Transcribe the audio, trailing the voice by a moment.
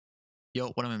Yo,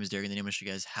 what up, my name is Derek, and today I'm going to show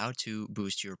you guys how to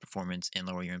boost your performance and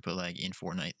lower your input lag in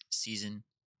Fortnite Season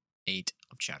 8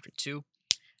 of Chapter 2.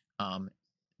 Um,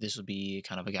 this will be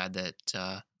kind of a guide that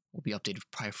will be updated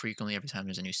probably frequently every time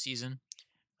there's a new season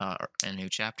and a new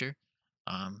chapter.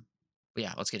 But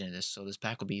yeah, let's get into this. So this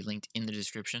pack will be linked in the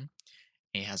description.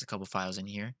 It has a couple files in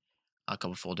here, a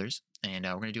couple folders, and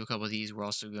we're going to do a couple of these. We're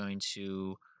also going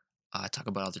to talk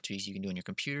about other tweaks you can do on your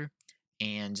computer.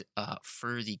 And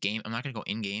for the game, I'm not going to go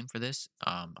in game for this.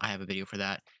 I have a video for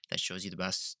that that shows you the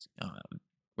best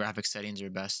graphics settings or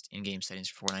best in game settings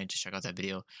for Fortnite. Just check out that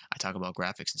video. I talk about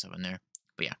graphics and stuff in there.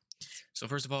 But yeah, so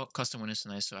first of all, custom Windows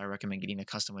 10 ISO. I recommend getting a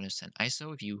custom Windows 10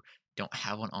 ISO if you don't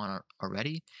have one on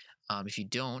already. If you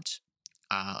don't,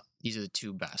 these are the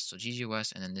two best. So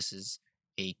GGOS, and then this is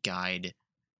a guide,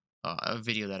 a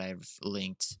video that I've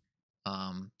linked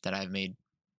that I've made,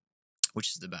 which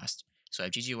is the best. So I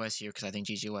have GGOS here because I think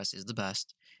GGOS is the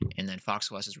best, and then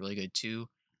FoxOS is really good too.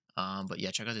 But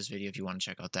yeah, check out this video if you want to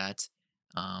check out that.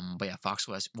 But yeah,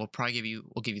 FoxOS will give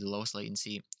you the lowest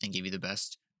latency and give you the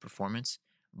best performance,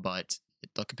 but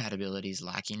the compatibility is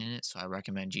lacking in it, so I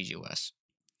recommend GGOS.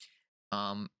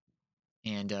 Um,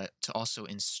 and to also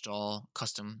install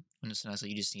custom Windows 10 ISO,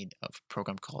 you just need a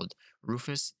program called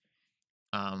Rufus.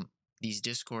 These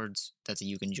discords that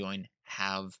you can join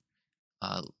have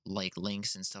like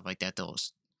links and stuff like that.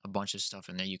 There's a bunch of stuff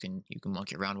in there you can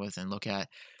monkey around with and look at.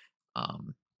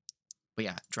 Um, but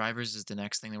yeah, drivers is the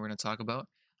next thing that we're going to talk about.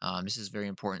 This is very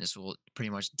important. This will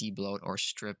pretty much debloat or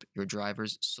strip your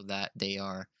drivers so that they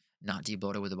are not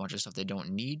debloated with a bunch of stuff they don't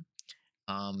need.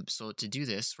 So to do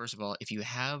this, first of all, if you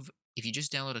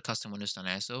just download a custom Windows 10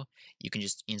 ISO, you can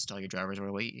just install your drivers right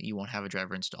away. You won't have a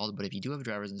driver installed, but if you do have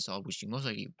drivers installed, which you most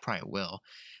likely probably will,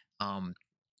 um,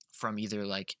 from either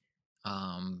like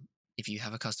um, if you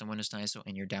have a custom Windows 10 ISO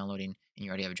and you're downloading and you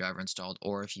already have a driver installed,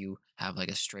 or if you have like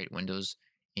a straight Windows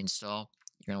install,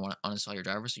 you're gonna want to uninstall your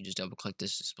driver. So you just double click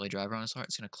this display driver uninstall.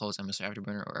 It's gonna close MSI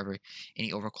Afterburner or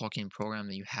any overclocking program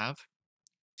that you have.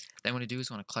 Then what I do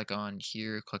is want to click on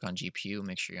here, click on GPU,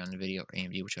 make sure you're on Nvidia or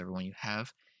AMD, whichever one you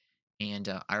have. And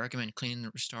I recommend clean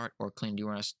and restart or clean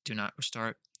do not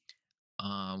restart,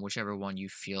 whichever one you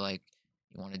feel like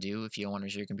you want to do. If you don't want to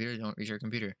restart your computer, don't restart your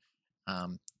computer.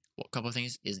 Well, a couple of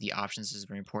things is the options is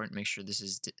very important. Make sure this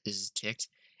is ticked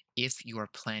if you are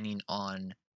planning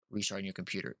on restarting your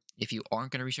computer. If you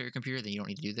aren't going to restart your computer, then you don't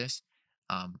need to do this.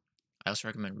 I also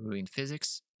recommend removing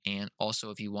physics, and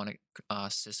also if you want a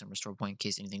system restore point in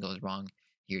case anything goes wrong,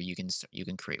 here you can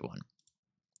create one.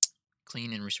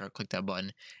 Clean and restart. Click that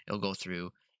button. It'll go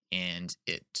through, and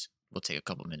it will take a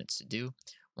couple minutes to do.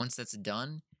 Once that's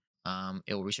done,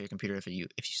 it will restart your computer if you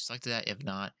selected that. If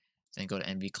not, then go to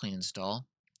NV clean install,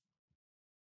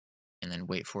 and then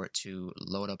wait for it to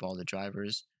load up all the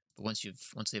drivers. But once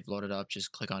they've loaded up,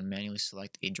 just click on manually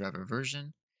select a driver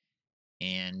version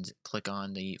and click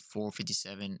on the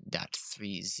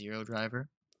 457.30 driver.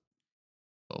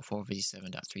 So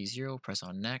 457.30, press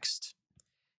on next.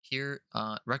 Here,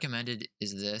 recommended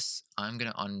is this. I'm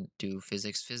gonna undo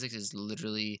physics. Physics is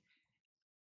literally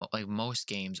like most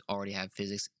games already have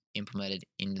physics implemented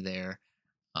into their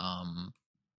um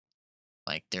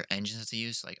like their engines that they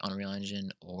use, like Unreal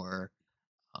Engine or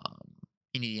um,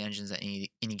 any of the engines that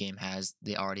any game has,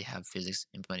 they already have physics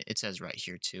implemented. It says right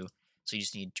here too. So you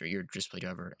just need your display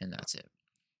driver, and that's it.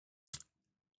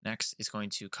 Next, it's going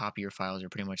to copy your files or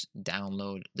pretty much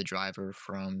download the driver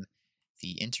from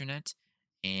the internet.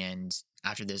 And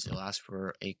after this, it'll ask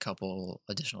for a couple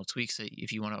additional tweaks that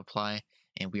if you want to apply.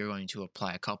 And we are going to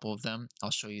apply a couple of them.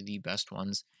 I'll show you the best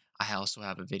ones. I also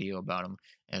have a video about them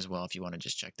as well if you want to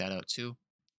just check that out too.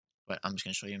 But I'm just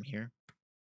going to show you them here.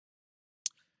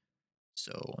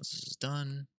 So once this is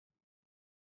done,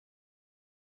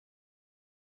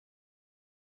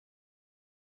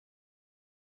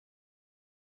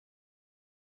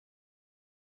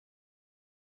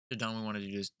 done, we want to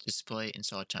do is display,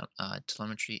 install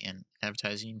telemetry and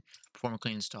advertising, perform a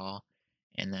clean install,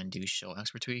 and then do show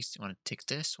expert tweaks. You want to tick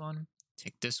this one,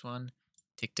 tick this one,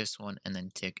 tick this one, and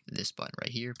then tick this button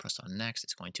right here. Press on next.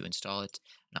 It's going to install it.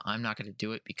 Now I'm not going to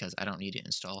do it because I don't need to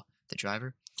install the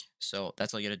driver. So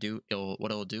that's all you got to do. What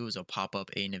it'll do is it'll pop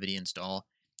up a Nvidia install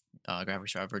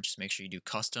graphics driver. Just make sure you do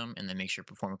custom, and then make sure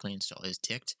perform a clean install is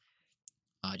ticked.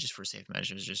 Just for safe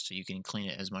measures, just so you can clean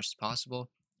it as much as possible.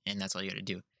 And that's all you got to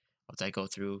do. Let that go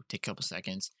through, take a couple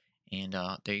seconds, and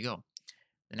there you go.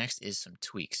 The next is some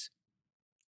tweaks.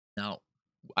 Now,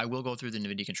 I will go through the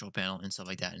NVIDIA control panel and stuff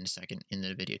like that in a second in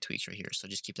the video tweaks right here, so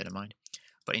just keep that in mind.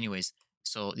 But anyways,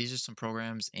 so these are some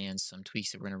programs and some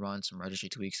tweaks that we're going to run, some registry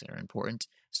tweaks that are important.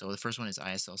 So the first one is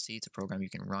ISLC. It's a program you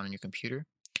can run on your computer.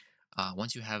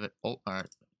 Once you have it,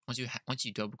 once once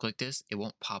you double click this, it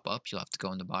won't pop up. You'll have to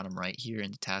go in the bottom right here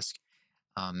in the task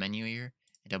menu here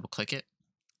and double click it.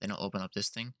 Then it'll open up this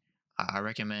thing. I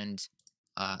recommend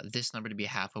this number to be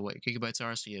half of what your gigabytes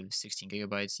are. So you have 16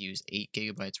 gigabytes. Use 8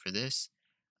 gigabytes for this.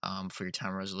 For your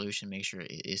timer resolution, make sure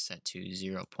it is set to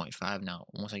 0.5. Now,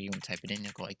 once you type it in,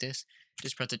 it'll go like this.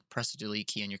 Just press the delete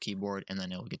key on your keyboard, and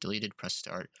then it will get deleted. Press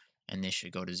start, and this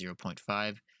should go to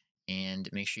 0.5. And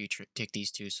make sure you tick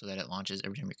these two so that it launches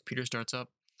every time your computer starts up.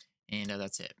 And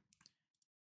that's it.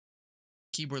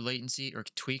 Keyboard latency or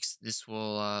tweaks. This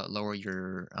will lower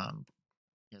your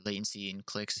latency and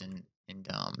clicks and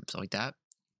stuff like that.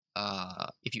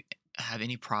 If you have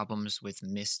any problems with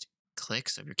missed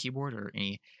clicks of your keyboard or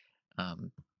any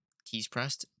keys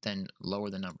pressed, then lower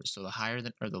the numbers. So the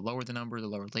lower the number, the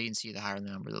lower latency. The higher the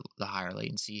number, the higher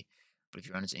latency. But if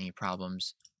you run into any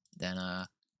problems, then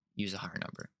use a higher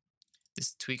number.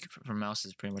 This tweak for mouse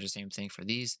is pretty much the same thing for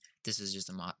these. This is just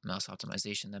a mouse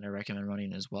optimization that I recommend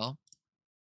running as well.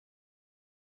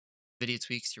 Video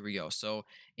tweaks, here we go. So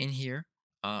in here,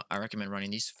 I recommend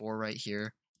running these 4 right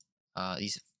here,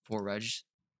 these 4 regs,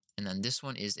 and then this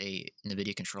one is a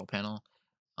Nvidia control panel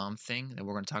thing that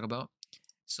we're going to talk about.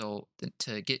 So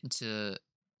to get into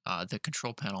the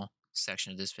control panel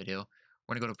section of this video,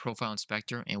 we're going to go to Profile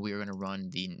Inspector, and we are going to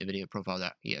run the Nvidia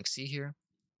Profile.exe here.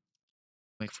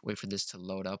 Wait for this to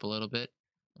load up a little bit.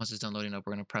 Once it's done loading up,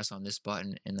 we're going to press on this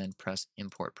button and then press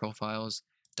Import Profiles,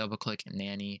 double click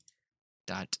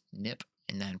nanny.nip,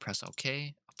 and then press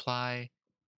OK, apply,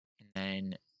 and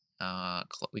then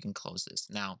we can close this.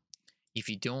 Now, if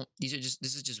you don't, this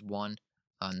is just one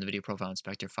Nvidia Profile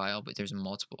Inspector file, but there's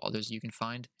multiple others you can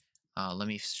find. Let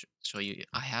me show you.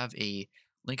 I have a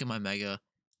link in my Mega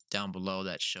down below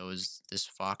that shows this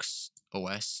Fox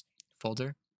OS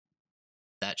folder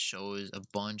that shows a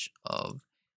bunch of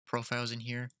profiles in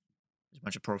here. There's a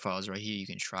bunch of profiles right here you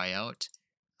can try out.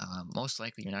 Most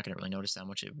likely, you're not going to really notice that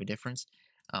much of a difference.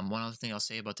 One other thing I'll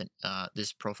say about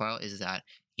this profile is that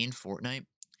in Fortnite,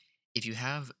 if you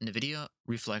have Nvidia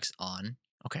Reflex on,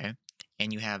 okay,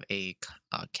 and you have a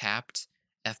capped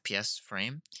FPS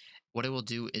frame, what it will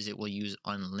do is it will use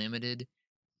unlimited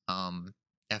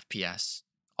FPS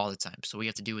all the time. So what you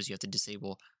have to do is you have to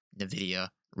disable Nvidia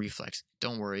Reflex.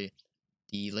 Don't worry,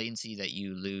 the latency that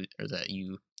you lose or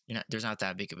there's not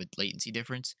that big of a latency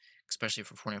difference, especially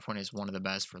for Fortnite. Fortnite is one of the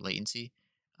best for latency.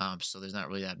 So there's not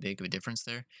really that big of a difference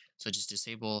there. So just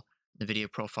disable Nvidia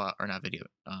profile or not video,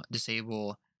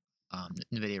 disable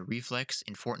Nvidia Reflex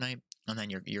in Fortnite, and then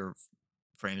your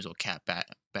frames will cap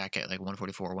back at like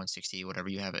 144, 160, whatever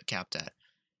you have it capped at.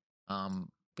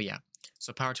 But yeah,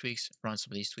 so power tweaks, run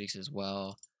some of these tweaks as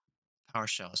well.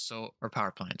 PowerShell, or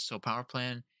power plan. So power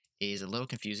plan is a little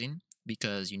confusing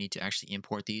because you need to actually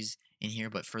import these in here.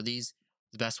 But for these,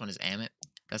 the best one is Amit.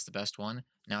 That's the best one.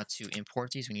 Now to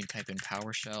import these, we need to type in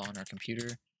PowerShell on our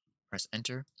computer. Press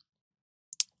enter.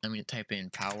 Then we need to type in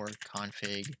power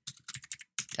config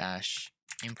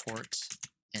 -import,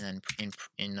 and then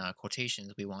in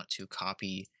quotations, we want to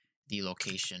copy the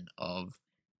location of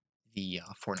the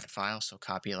Fortnite file. So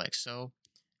copy it like so.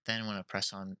 Then I'm going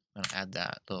to add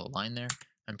that little line there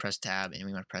and press tab, and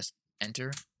we want to press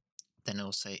enter. Then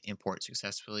it'll say import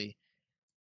successfully.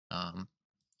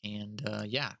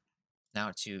 Yeah,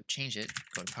 now to change it,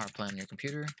 go to power plan on your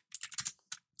computer,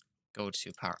 go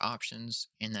to power options,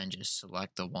 and then just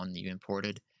select the one that you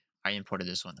imported. I imported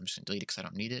this one. I'm just going to delete it because I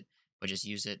don't need it, but just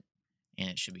use it and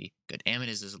it should be good. Amit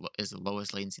is the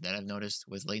lowest latency that I've noticed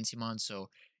with latency mod, so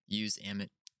use Amit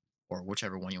or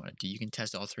whichever one you want to do. You can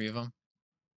test all 3 of them,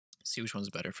 see which one's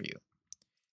better for you.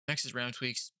 Next is RAM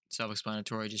tweaks,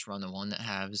 self-explanatory. Just run the one that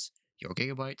has your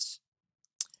gigabytes.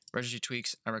 Registry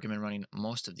tweaks, I recommend running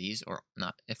most of these, or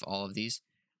not if all of these.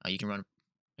 You can run,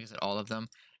 like I said, all of them.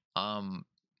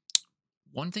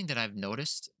 One thing that I've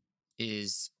noticed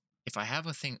is if I have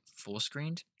a thing full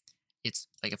screened, it's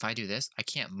like if I do this, I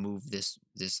can't move this,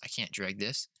 I can't drag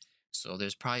this. So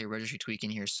there's probably a registry tweak in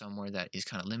here somewhere that is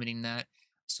kind of limiting that.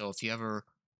 So if you ever,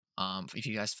 if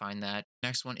you guys find that.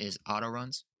 Next one is auto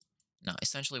runs. Now,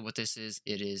 essentially what this is,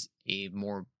 it is a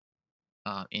more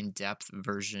in-depth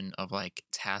version of like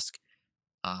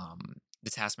the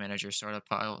task manager startup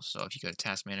file. So if you go to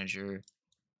task manager,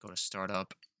 go to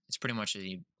startup, it's pretty much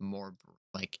a more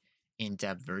like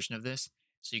in-depth version of this.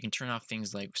 So you can turn off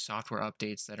things like software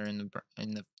updates that are in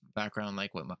the background,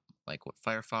 like what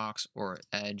Firefox or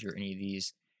Edge or any of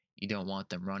these. You don't want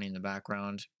them running in the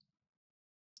background.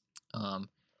 You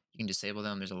can disable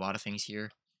them. There's a lot of things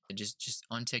here. Just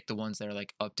untick the ones that are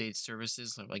like update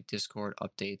services, like Discord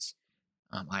updates,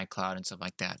 iCloud and stuff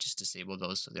like that. Just disable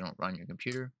those so they don't run your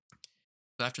computer.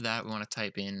 So after that, we want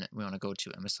to go to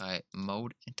MSI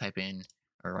mode and type in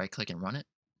or right click and run it.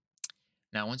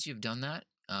 Now, once you've done that,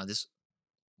 this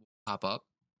will pop up.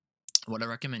 What I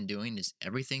recommend doing is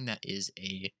everything that is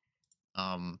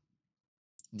um,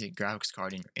 the graphics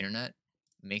card in your internet,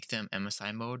 make them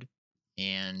MSI mode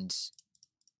and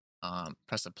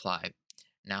press apply.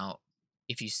 Now,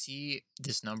 if you see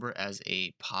this number as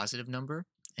a positive number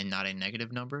and not a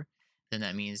negative number, then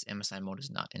that means MSI mode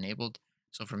is not enabled.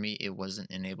 So for me, it wasn't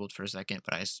enabled for a second,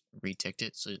 but I just reticked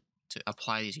it. So to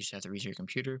apply these, you just have to reach your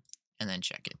computer and then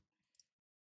check it.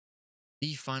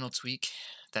 The final tweak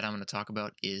that I'm going to talk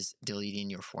about is deleting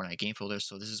your Fortnite game folder.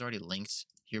 So this is already linked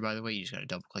here, by the way. You just got to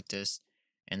double click this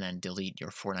and then delete your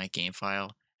Fortnite game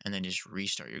file and then just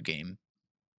restart your game.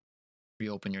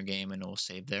 Reopen your game and it will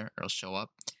save there or it'll show up.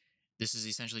 This is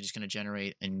essentially just going to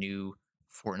generate a new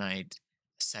Fortnite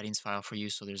settings file for you.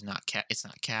 So it's not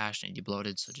cached and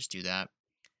debloated. So just do that.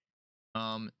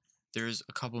 There's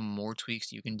a couple more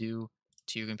tweaks you can do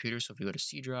to your computer. So if you go to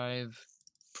C drive,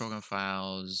 program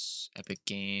files, Epic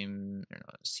Game, or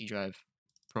no, C drive,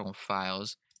 program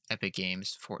files, Epic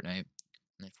Games, Fortnite,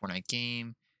 and then Fortnite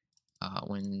game.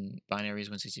 When binary is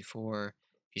 164,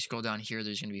 if you scroll down here,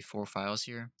 there's going to be 4 files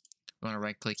here. You want to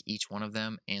right click each one of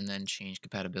them and then change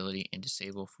compatibility and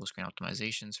disable full screen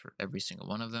optimizations for every single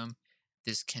one of them.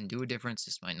 This can do a difference.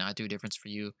 This might not do a difference for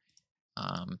you.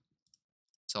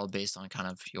 It's all based on kind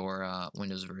of your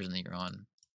Windows version that you're on.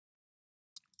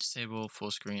 Disable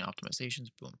full screen optimizations.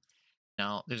 Boom.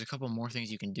 Now, there's a couple more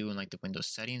things you can do in like the Windows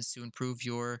settings to improve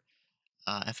your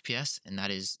FPS, and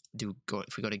that is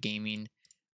if we go to gaming, you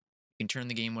can turn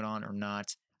the game mode on or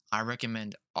not. I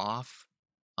recommend off.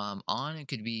 On, it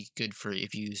could be good for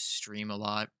if you stream a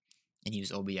lot and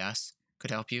use OBS,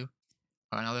 could help you.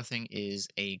 Another thing is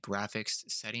a graphics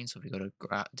setting. So if we go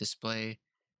to display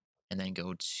and then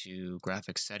go to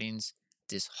graphics settings,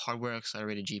 this hardware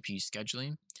accelerated GPU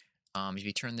scheduling. If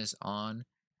you turn this on,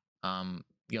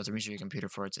 you have to restart your computer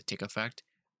for it to take effect.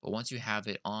 But once you have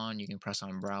it on, you can press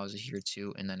on browse here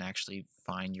too, and then actually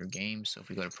find your game. So if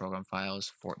we go to program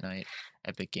files, Fortnite,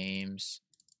 Epic Games,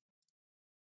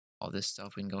 all this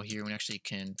stuff, we can go here. We actually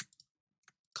can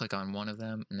click on one of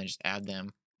them and then just add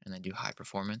them and then do high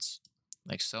performance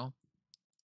like so.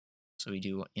 So we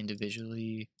do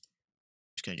individually,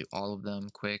 just gonna do all of them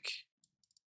quick.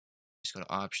 Just go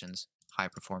to options, high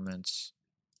performance,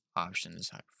 options,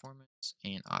 high performance,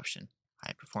 and option,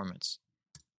 high performance.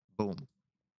 Boom.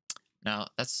 Now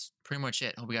that's pretty much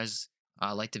it. Hope you guys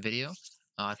liked the video.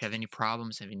 If you have any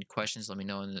problems, have any questions, let me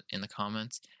know in the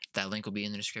comments. That link will be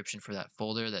in the description for that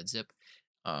folder, that zip.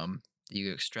 That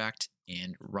you extract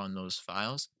and run those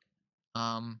files.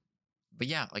 But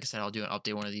yeah, like I said, I'll do an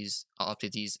update one of these. I'll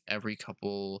update these every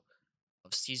couple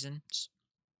of seasons.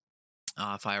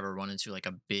 If I ever run into like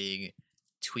a big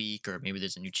tweak or maybe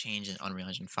there's a new change in Unreal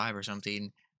Engine 5 or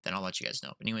something, then I'll let you guys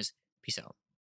know. But anyways, peace out.